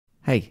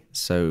Hey,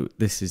 so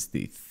this is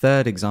the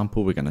third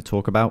example we're going to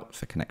talk about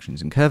for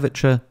connections and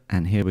curvature,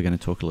 and here we're going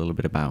to talk a little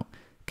bit about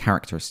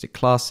characteristic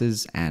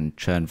classes and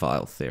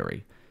Chern-Weil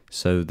theory.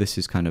 So this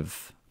is kind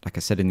of, like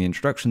I said in the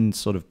introduction,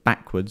 sort of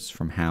backwards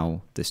from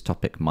how this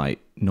topic might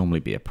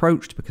normally be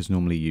approached, because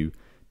normally you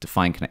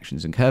define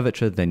connections and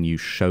curvature, then you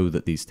show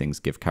that these things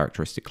give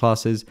characteristic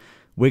classes.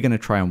 We're going to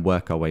try and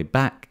work our way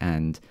back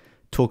and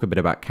talk a bit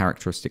about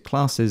characteristic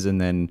classes,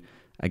 and then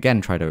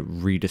again try to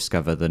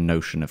rediscover the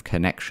notion of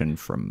connection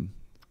from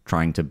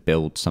trying to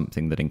build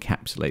something that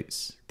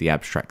encapsulates the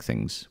abstract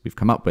things we've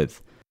come up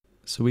with.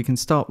 So we can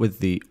start with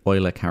the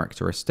Euler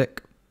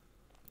characteristic,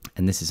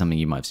 and this is something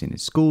you might have seen in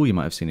school, you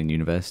might have seen in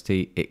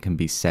university. It can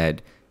be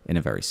said in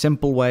a very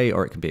simple way,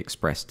 or it can be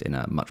expressed in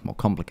a much more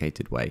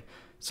complicated way.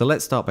 So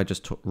let's start by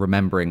just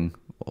remembering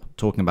or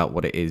talking about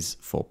what it is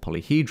for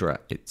polyhedra.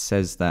 It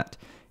says that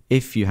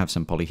if you have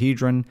some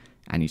polyhedron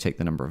and you take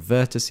the number of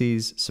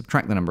vertices,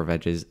 subtract the number of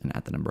edges, and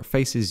add the number of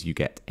faces, you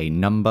get a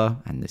number,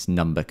 and this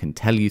number can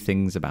tell you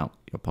things about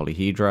your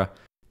polyhedra.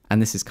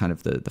 And this is kind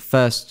of the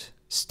first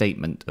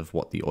statement of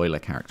what the Euler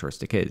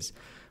characteristic is.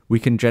 We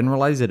can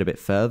generalize it a bit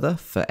further.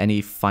 For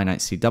any finite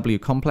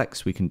CW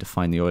complex, we can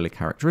define the Euler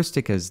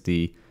characteristic as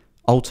the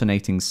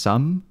alternating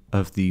sum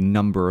of the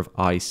number of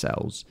I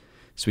cells.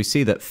 So we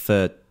see that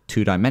for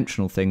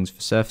two-dimensional things,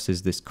 for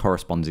surfaces, this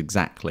corresponds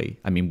exactly.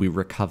 I mean, we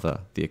recover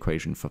the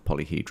equation for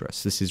polyhedra.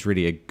 So this is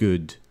really a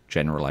good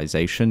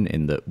generalization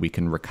in that we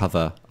can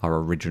recover our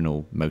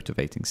original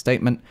motivating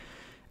statement.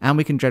 And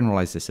we can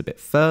generalize this a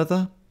bit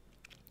further.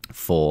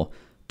 For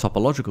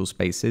topological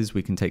spaces,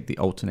 we can take the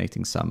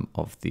alternating sum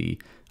of the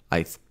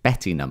ith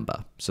Betti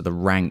number, so the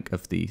rank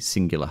of the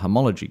singular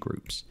homology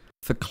groups.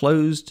 For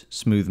closed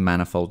smooth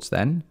manifolds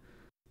then,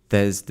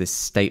 there's this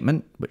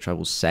statement, which I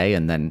will say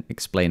and then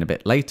explain a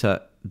bit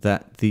later,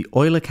 that the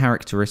Euler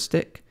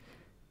characteristic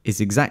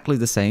is exactly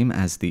the same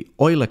as the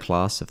Euler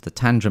class of the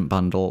tangent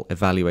bundle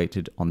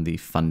evaluated on the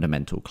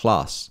fundamental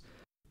class.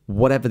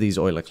 Whatever these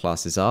Euler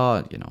classes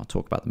are, I'll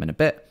talk about them in a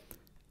bit,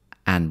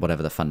 and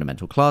whatever the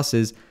fundamental class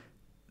is,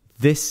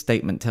 this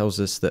statement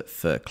tells us that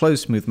for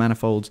closed smooth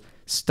manifolds,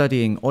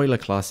 studying Euler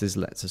classes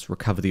lets us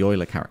recover the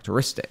Euler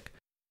characteristic.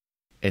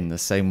 In the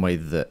same way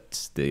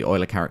that the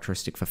Euler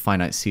characteristic for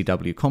finite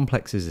CW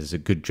complexes is a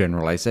good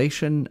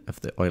generalization of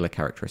the Euler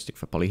characteristic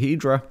for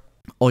polyhedra,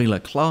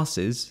 Euler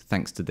classes,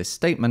 thanks to this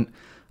statement,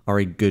 are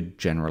a good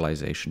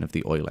generalization of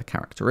the Euler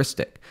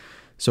characteristic.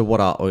 So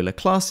what are Euler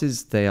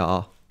classes? They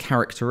are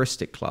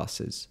characteristic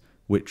classes,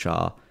 which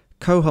are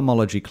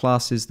cohomology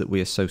classes that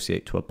we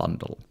associate to a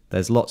bundle.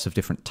 There's lots of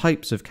different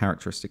types of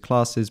characteristic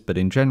classes, but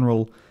in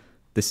general,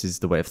 this is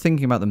the way of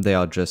thinking about them. They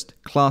are just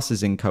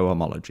classes in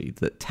cohomology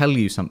that tell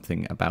you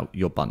something about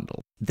your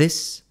bundle.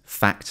 This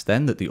fact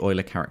then, that the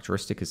Euler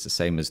characteristic is the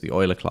same as the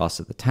Euler class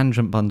of the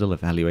tangent bundle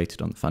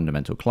evaluated on the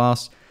fundamental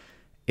class,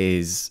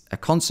 is a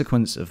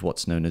consequence of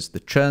what's known as the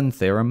Chern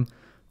theorem,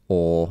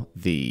 or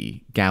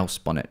the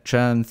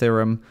Gauss-Bonnet-Chern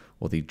theorem,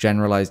 or the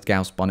generalized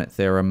Gauss-Bonnet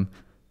theorem.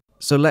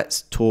 So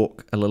let's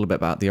talk a little bit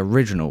about the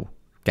original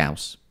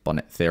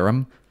Gauss-Bonnet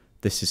theorem.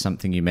 This is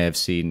something you may have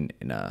seen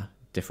in a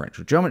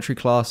differential geometry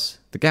class.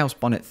 The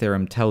Gauss-Bonnet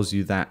theorem tells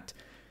you that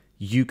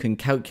you can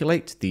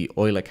calculate the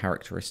Euler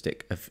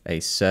characteristic of a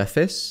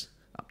surface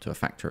up to a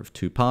factor of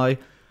 2 pi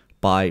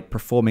by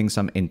performing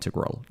some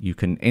integral. You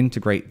can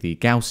integrate the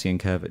Gaussian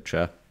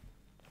curvature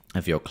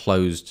of your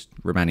closed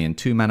Riemannian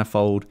 2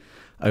 manifold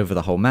over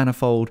the whole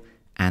manifold,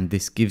 and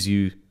this gives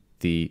you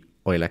the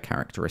Euler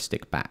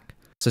characteristic back.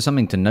 So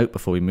something to note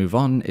before we move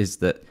on is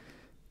that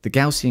the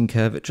Gaussian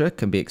curvature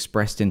can be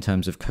expressed in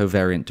terms of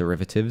covariant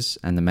derivatives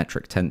and the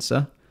metric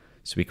tensor.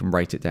 So we can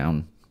write it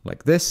down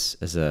like this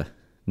as a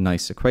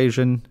nice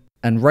equation.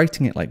 And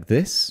writing it like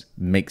this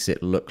makes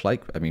it look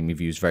like, we've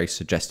used very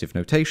suggestive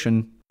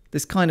notation.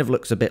 This kind of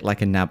looks a bit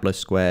like a nabla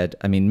squared.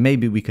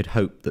 Maybe we could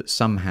hope that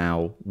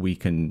somehow we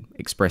can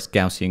express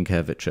Gaussian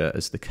curvature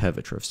as the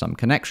curvature of some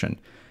connection.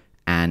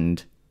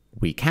 And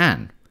we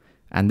can.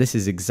 And this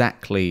is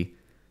exactly,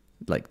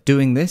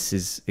 doing this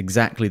is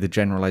exactly the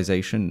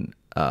generalization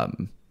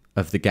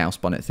of the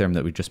Gauss-Bonnet theorem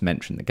that we just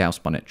mentioned, the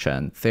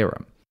Gauss-Bonnet-Chern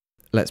theorem.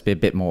 Let's be a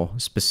bit more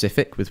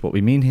specific with what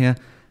we mean here.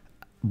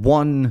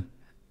 One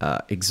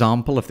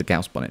example of the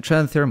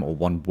Gauss-Bonnet-Chern theorem, or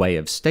one way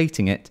of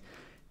stating it,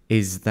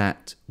 is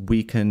that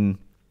we can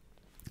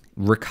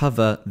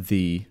recover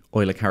the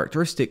Euler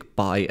characteristic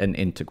by an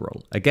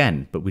integral.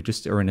 Again, but we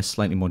just are in a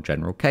slightly more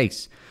general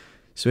case.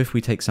 So if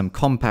we take some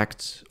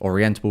compact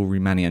orientable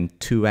Riemannian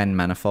 2n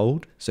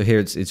manifold, so here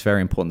it's very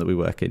important that we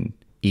work in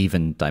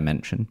even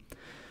dimension.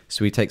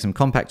 So we take some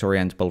compact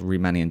orientable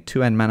Riemannian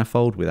 2n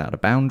manifold without a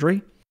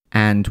boundary,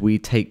 and we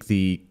take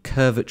the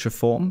curvature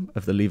form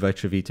of the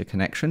Levi-Civita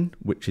connection,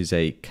 which is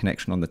a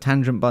connection on the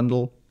tangent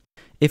bundle.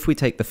 If we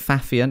take the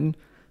Pfaffian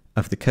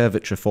of the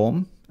curvature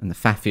form, and the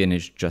Pfaffian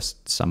is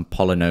just some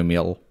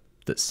polynomial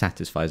that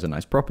satisfies a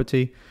nice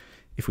property,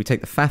 if we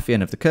take the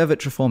Pfaffian of the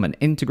curvature form and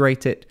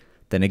integrate it,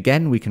 then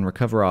again we can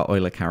recover our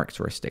Euler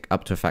characteristic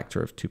up to a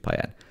factor of 2 pi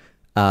n.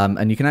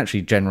 And you can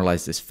actually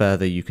generalize this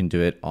further. You can do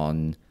it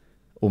on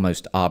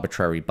almost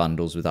arbitrary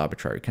bundles with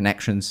arbitrary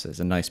connections. There's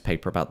a nice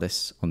paper about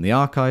this on the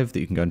archive that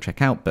you can go and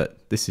check out,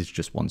 but this is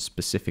just one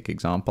specific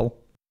example.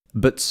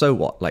 But so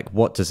what? Like,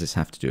 what does this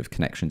have to do with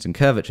connections and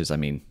curvatures? I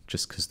mean,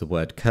 just because the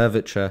word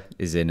curvature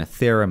is in a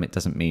theorem, it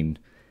doesn't mean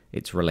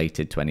it's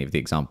related to any of the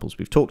examples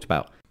we've talked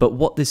about. But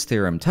what this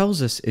theorem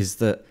tells us is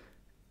that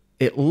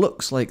it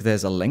looks like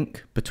there's a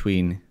link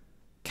between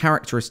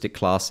characteristic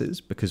classes,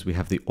 because we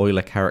have the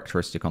Euler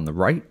characteristic on the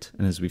right.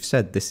 And as we've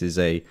said, this is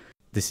a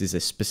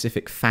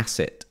specific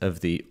facet of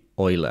the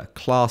Euler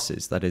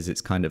classes. That is, it's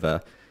kind of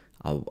a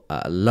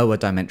lower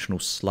dimensional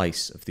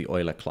slice of the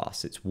Euler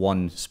class. It's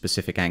one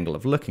specific angle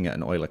of looking at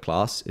an Euler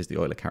class is the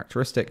Euler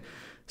characteristic.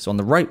 So on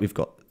the right, we've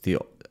got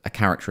a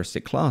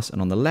characteristic class,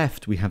 and on the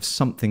left, we have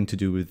something to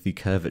do with the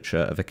curvature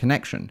of a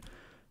connection.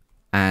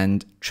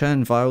 And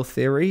Chern-Weil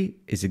theory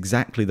is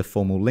exactly the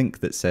formal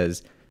link that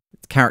says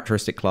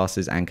characteristic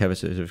classes and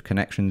curvatures of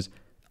connections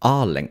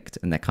are linked,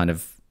 and they're kind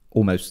of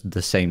almost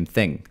the same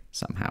thing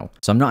somehow.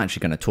 So I'm not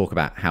actually going to talk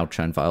about how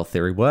Chern-Weil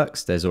theory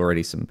works. There's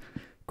already some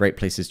great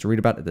places to read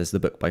about it. There's the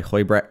book by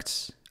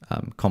Huybrecht,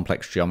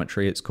 Complex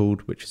Geometry it's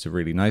called, which is a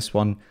really nice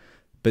one.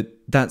 But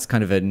that's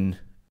kind of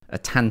a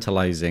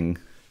tantalizing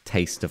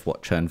taste of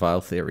what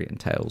Chern-Weil theory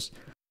entails.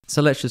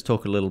 So let's just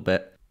talk a little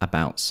bit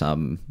about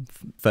some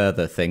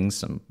further things,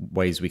 some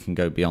ways we can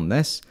go beyond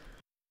this.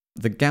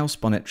 The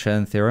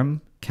Gauss-Bonnet-Chern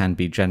theorem can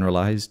be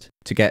generalized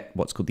to get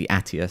what's called the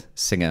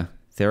Atiyah-Singer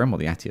theorem, or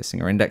the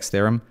Atiyah-Singer index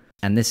theorem.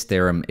 And this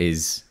theorem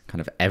is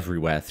kind of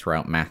everywhere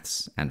throughout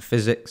maths and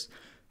physics.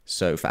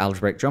 So for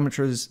algebraic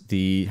geometers,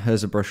 the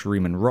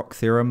Hirzebruch-Riemann-Roch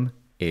theorem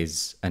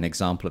is an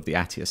example of the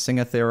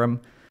Atiyah-Singer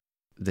theorem.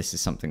 This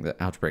is something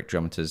that algebraic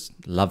geometers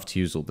love to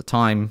use all the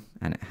time,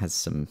 and it has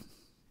some,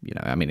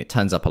 it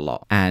turns up a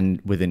lot.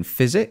 And within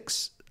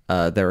physics,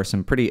 there are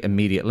some pretty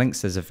immediate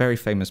links. There's a very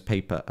famous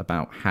paper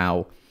about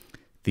how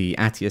the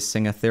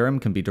Atiyah-Singer theorem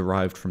can be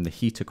derived from the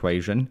heat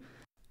equation,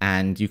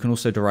 and you can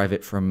also derive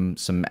it from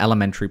some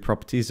elementary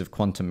properties of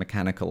quantum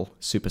mechanical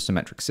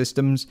supersymmetric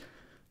systems.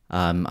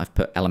 I've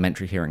put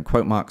elementary here in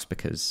quote marks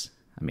because,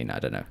 I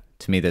don't know.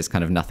 To me, there's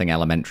kind of nothing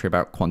elementary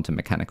about quantum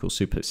mechanical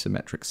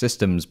supersymmetric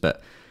systems,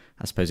 but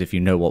I suppose if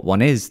you know what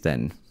one is,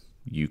 then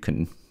you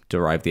can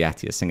derive the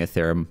Atiyah-Singer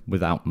theorem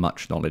without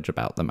much knowledge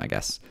about them, I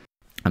guess.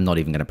 I'm not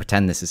even going to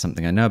pretend this is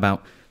something I know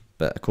about,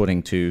 but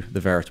according to the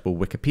veritable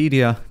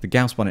Wikipedia, the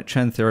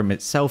Gauss-Bonnet-Chern theorem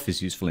itself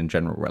is useful in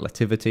general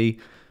relativity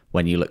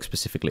when you look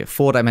specifically at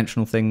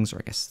four-dimensional things, or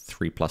I guess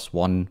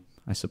 3+1,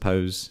 I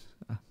suppose.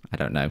 I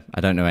don't know.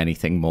 I don't know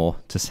anything more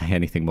to say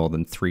anything more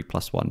than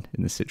 3+1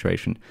 in this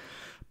situation.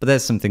 But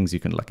there's some things you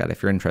can look at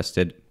if you're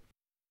interested.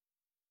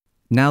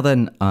 Now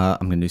then,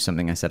 I'm going to do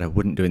something I said I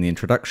wouldn't do in the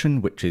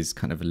introduction, which is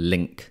kind of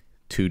link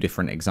two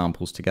different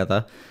examples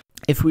together.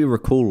 If we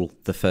recall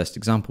the first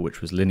example,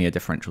 which was linear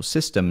differential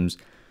systems,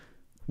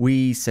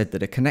 we said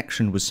that a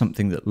connection was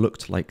something that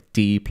looked like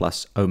D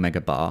plus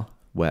omega bar,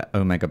 where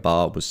omega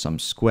bar was some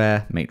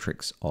square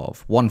matrix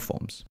of one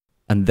forms.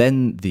 And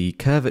then the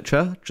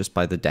curvature, just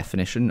by the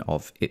definition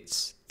of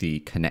it's the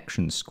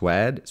connection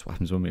squared, it's what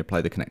happens when we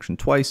apply the connection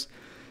twice,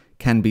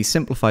 can be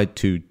simplified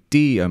to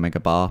D omega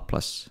bar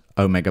plus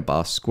omega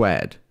bar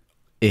squared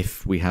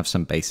if we have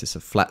some basis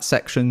of flat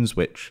sections,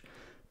 which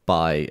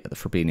by the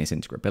Frobenius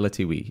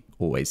integrability we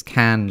always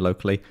can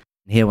locally.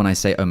 Here when I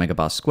say omega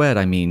bar squared,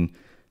 I mean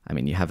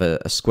you have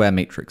a square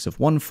matrix of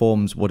one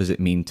forms. What does it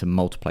mean to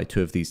multiply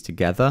two of these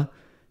together?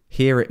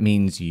 Here it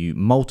means you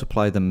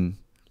multiply them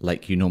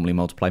like you normally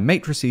multiply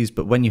matrices,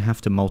 but when you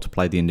have to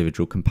multiply the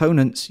individual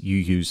components, you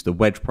use the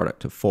wedge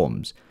product of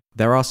forms.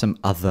 There are some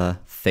other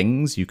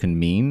things you can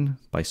mean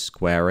by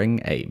squaring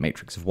a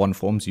matrix of one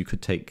forms. You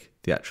could take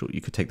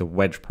the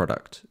wedge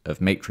product of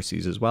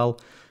matrices as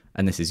well,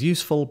 and this is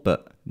useful,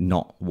 but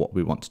not what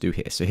we want to do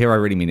here. So here I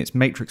really mean it's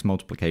matrix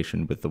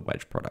multiplication with the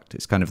wedge product.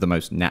 It's kind of the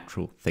most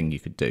natural thing you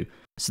could do.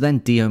 So then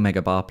d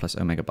omega bar plus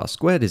omega bar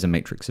squared is a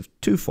matrix of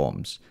two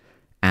forms,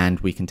 and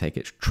we can take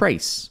its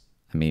trace.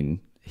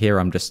 Here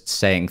I'm just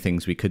saying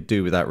things we could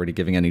do without really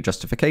giving any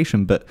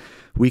justification, but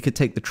we could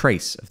take the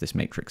trace of this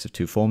matrix of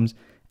two forms,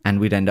 and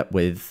we'd end up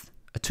with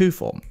a two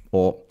form,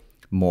 or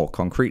more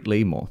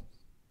concretely, more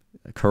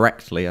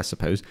correctly, I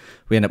suppose,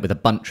 we end up with a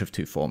bunch of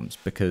two forms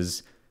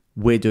because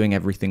we're doing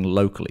everything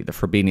locally. The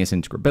Frobenius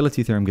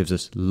integrability theorem gives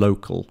us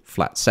local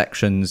flat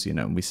sections.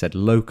 We said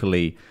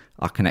locally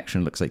our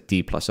connection looks like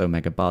D plus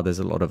omega bar. There's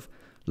a lot of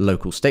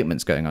local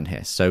statements going on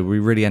here. So we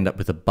really end up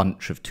with a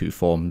bunch of two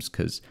forms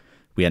because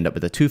we end up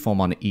with a two form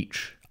on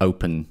each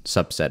open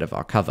subset of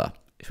our cover,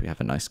 if we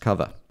have a nice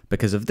cover.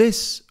 Because of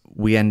this,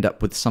 we end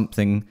up with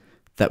something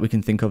that we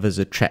can think of as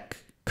a Čech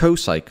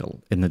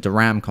cocycle in the de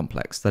Rham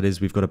complex. That is,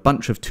 we've got a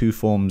bunch of two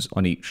forms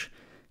on each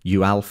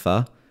U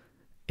alpha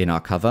in our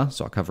cover.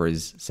 So our cover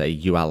is, say,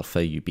 U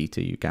alpha, U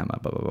beta, U gamma,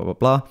 blah, blah, blah, blah,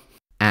 blah.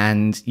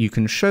 And you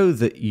can show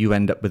that you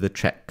end up with a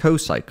Čech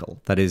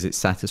cocycle. That is, it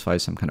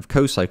satisfies some kind of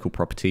cocycle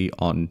property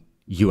on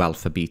U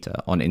alpha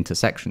beta, on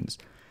intersections.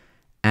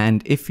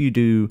 And if you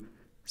do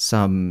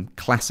some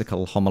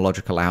classical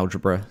homological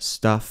algebra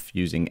stuff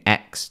using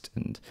Ext,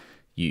 and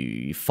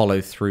you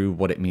follow through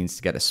what it means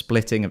to get a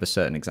splitting of a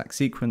certain exact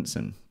sequence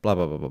and blah,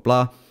 blah, blah, blah,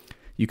 blah,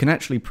 you can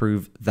actually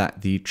prove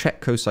that the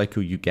check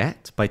cocycle you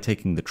get by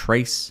taking the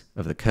trace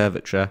of the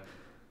curvature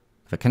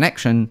of a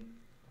connection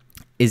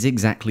is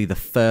exactly the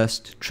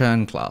first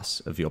Chern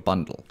class of your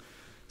bundle.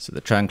 So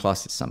the Chern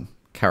class is some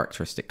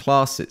characteristic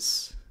class.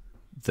 It's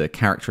the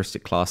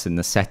characteristic class in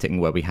the setting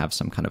where we have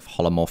some kind of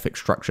holomorphic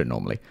structure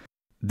normally.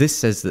 This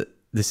says that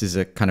this is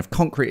a kind of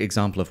concrete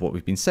example of what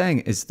we've been saying,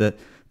 is that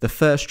the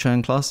first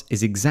Chern class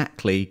is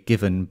exactly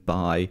given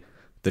by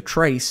the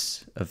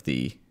trace of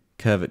the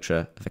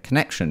curvature of a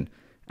connection,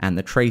 and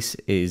the trace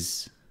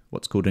is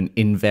what's called an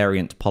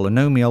invariant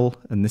polynomial,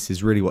 and this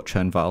is really what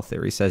Chern-Weil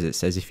theory says. It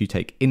says if you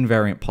take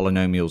invariant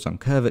polynomials on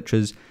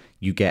curvatures,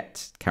 you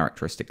get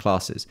characteristic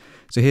classes.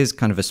 So here's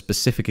kind of a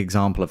specific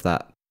example of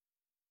that.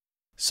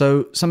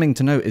 So something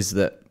to note is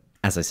that,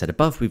 as I said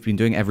above, we've been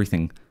doing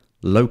everything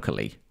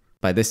locally.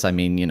 By this I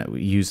mean,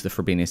 we use the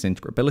Frobenius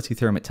integrability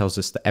theorem. It tells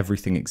us that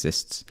everything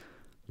exists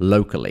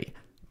locally.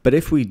 But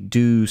if we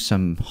do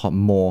some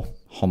more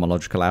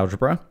homological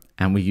algebra,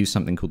 and we use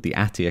something called the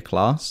Atiyah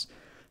class,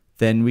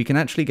 then we can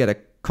actually get a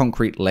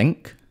concrete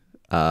link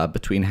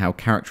between how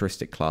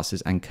characteristic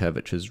classes and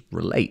curvatures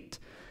relate.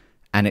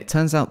 And it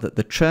turns out that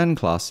the Chern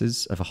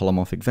classes of a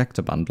holomorphic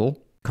vector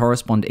bundle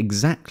correspond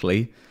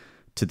exactly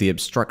to the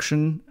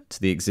obstruction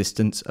to the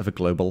existence of a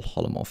global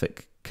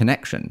holomorphic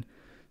connection.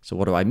 So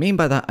what do I mean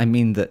by that? I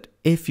mean that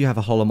if you have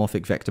a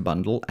holomorphic vector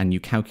bundle and you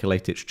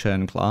calculate its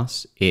Chern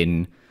class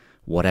in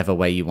whatever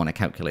way you want to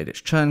calculate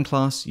its Chern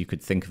class, you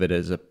could think of it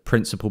as a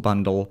principal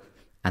bundle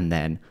and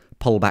then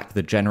pull back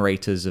the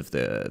generators of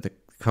the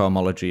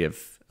cohomology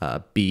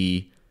of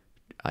B,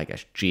 I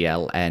guess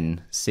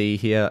GLNC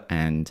here,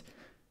 and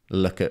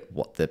look at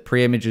what the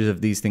preimages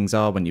of these things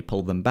are when you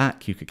pull them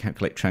back. You could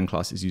calculate Chern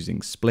classes using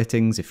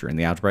splittings if you're in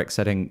the algebraic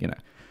setting.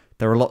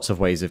 There are lots of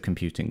ways of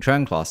computing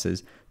Chern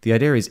classes. The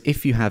idea is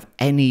if you have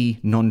any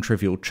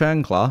non-trivial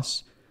Chern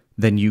class,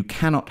 then you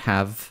cannot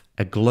have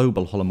a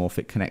global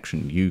holomorphic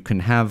connection. You can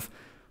have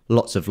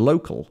lots of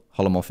local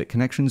holomorphic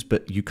connections,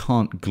 but you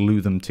can't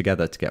glue them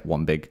together to get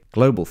one big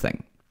global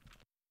thing.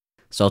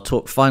 So I'll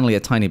talk finally a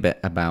tiny bit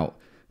about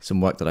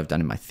some work that I've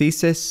done in my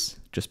thesis,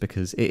 just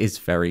because it is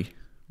very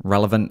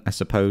relevant, I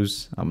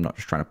suppose. I'm not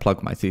just trying to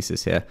plug my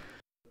thesis here.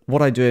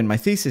 What I do in my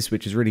thesis,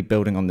 which is really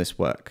building on this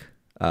work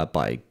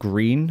by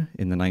Green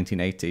in the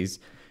 1980s,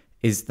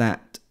 is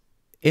that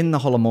in the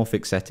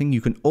holomorphic setting, you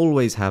can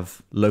always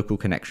have local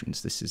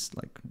connections. This is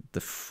like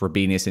the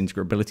Frobenius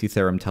integrability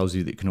theorem tells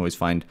you that you can always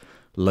find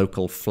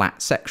local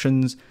flat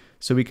sections.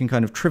 So we can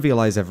kind of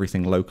trivialize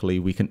everything locally.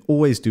 We can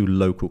always do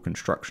local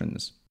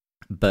constructions.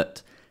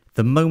 But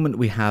the moment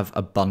we have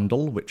a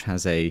bundle which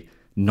has a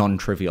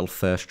non-trivial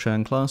first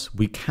Chern class,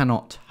 we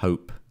cannot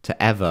hope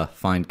to ever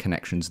find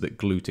connections that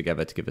glue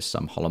together to give us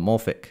some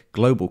holomorphic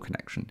global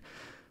connection.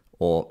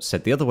 Or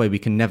said the other way, we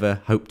can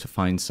never hope to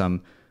find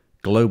some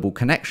global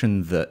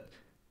connection that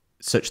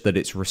such that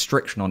its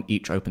restriction on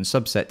each open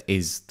subset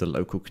is the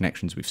local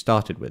connections we've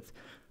started with.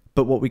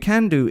 But what we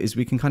can do is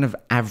we can kind of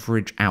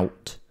average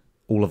out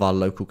all of our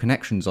local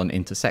connections on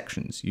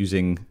intersections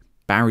using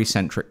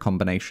barycentric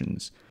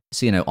combinations.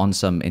 So, on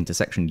some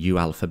intersection U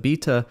alpha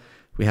beta,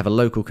 we have a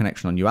local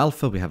connection on U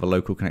alpha, we have a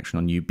local connection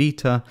on U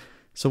beta.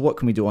 So what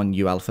can we do on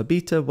U alpha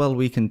beta? Well,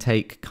 we can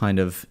take kind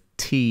of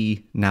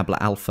T nabla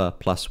alpha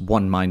plus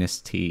 1 minus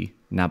T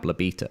nabla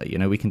beta.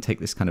 We can take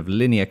this kind of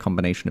linear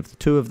combination of the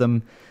two of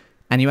them,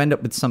 and you end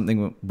up with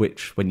something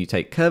which, when you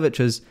take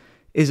curvatures,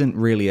 isn't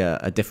really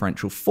a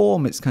differential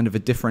form. It's kind of a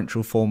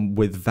differential form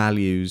with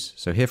values.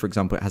 So here, for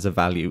example, it has a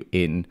value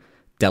in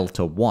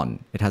delta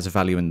 1. It has a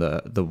value in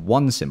the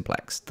 1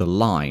 simplex, the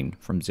line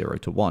from 0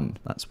 to 1.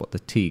 That's what the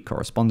T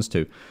corresponds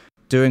to.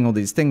 Doing all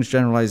these things,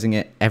 generalizing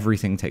it,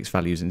 everything takes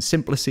values in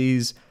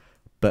simplices,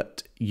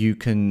 but you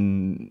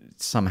can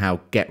somehow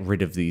get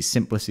rid of these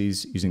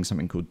simplices using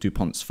something called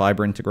Dupont's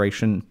fiber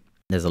integration.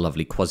 There's a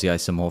lovely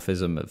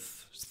quasi-isomorphism of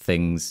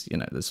things,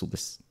 there's all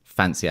this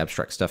fancy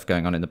abstract stuff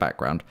going on in the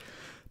background.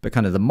 But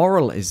kind of the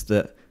moral is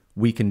that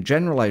we can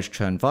generalize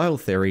Chern-Weil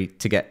theory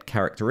to get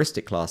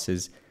characteristic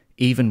classes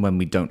even when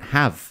we don't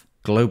have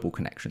global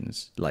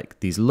connections.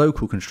 Like these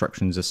local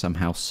constructions are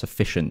somehow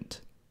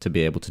sufficient to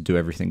be able to do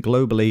everything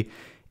globally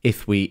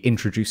if we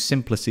introduce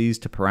simplices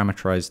to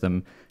parameterize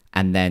them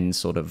and then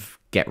sort of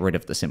get rid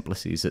of the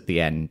simplices at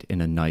the end in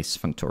a nice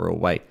functorial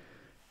way.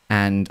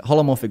 And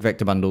holomorphic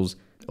vector bundles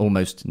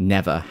almost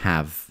never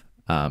have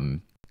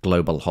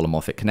global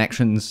holomorphic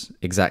connections,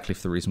 exactly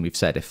for the reason we've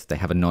said. If they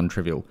have a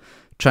non-trivial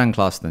Chern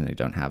class, then they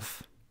don't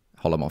have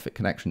holomorphic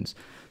connections.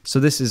 So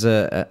this is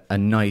a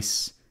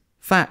nice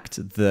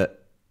fact that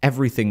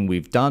everything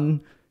we've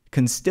done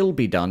can still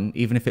be done,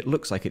 even if it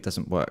looks like it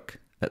doesn't work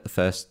at the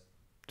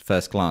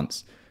first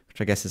glance,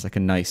 which I guess is like a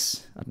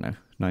nice,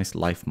 nice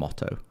life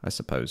motto, I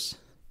suppose.